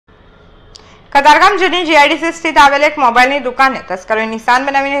કતારગામ જૂની જીઆઈડીસી સ્થિત આવેલ એક મોબાઈલની દુકાને તસ્કરોએ નિશાન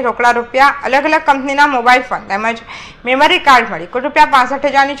બનાવીને રોકડા રૂપિયા, અલગ અલગ કંપનીના મોબાઈલ ફોન તેમજ મેમરી કાર્ડ મળી કુલ રૂપિયા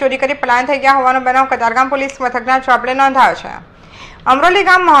 65,000ની ચોરી કરી પલાયન થઈ ગયા હોવાનો બનાવ કતારગામ પોલીસ મથકના ચોપડે નોંધાયો છે। અમરોલી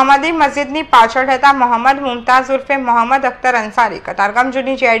ગામ મોહમ્મદી મસ્જિદની પાછળ રહેતા મોહમ્મદ મુમતાઝ ઉર્ફે મોહમ્મદ અખ્તર અંસારી કતારગામ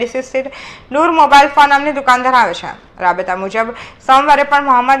જૂની જીઆઈડીસી સ્થિત નૂર મોબાઈલ ફોન નામની દુકાન ધરાવે છે। રાબેતા મુજબ સોમવારે પણ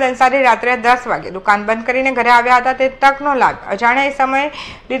મોહમ્મદ અંસારી રાત્રે 10 વાગે દુકાન બંધ કરીને ઘરે આવ્યા હતા। તે તકનો લાભ અજાણ્યા એ સમયે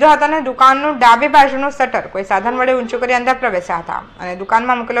લીધો હતો અને દુકાનનું ડાબી બાજુનું શટર કોઈ સાધન વડે ઊંચું કરી અંદર પ્રવેશ્યા હતા અને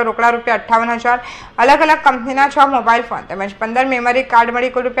દુકાનમાં મૂકેલો રોકડા રૂપિયા 58,000, અલગ અલગ કંપનીના 6 મોબાઈલ ફોન તેમજ 15 મેમરી કાર્ડ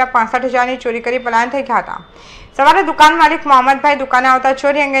મળી કુલ રૂપિયા 65,000ની ચોરી કરી પલાયન થઈ ગયા હતા। સવારે દુકાન માલિક મોહમ્મદભાઈ દુકાને આવતા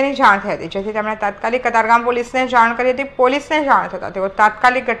ચોરી અંગેની જાણ થઈ હતી, જેથી તેમણે તાત્કાલિક કતારગામ પોલીસને જાણ કરી હતી। પોલીસને જાણ થતાં તેઓ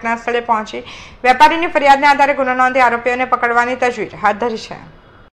તાત્કાલિક ઘટના સ્થળે પહોંચી વેપારીની ફરિયાદને આધારે ગુનો નોંધી આરોપીઓને પકડવાની તજવીજ હાથ ધરી છે।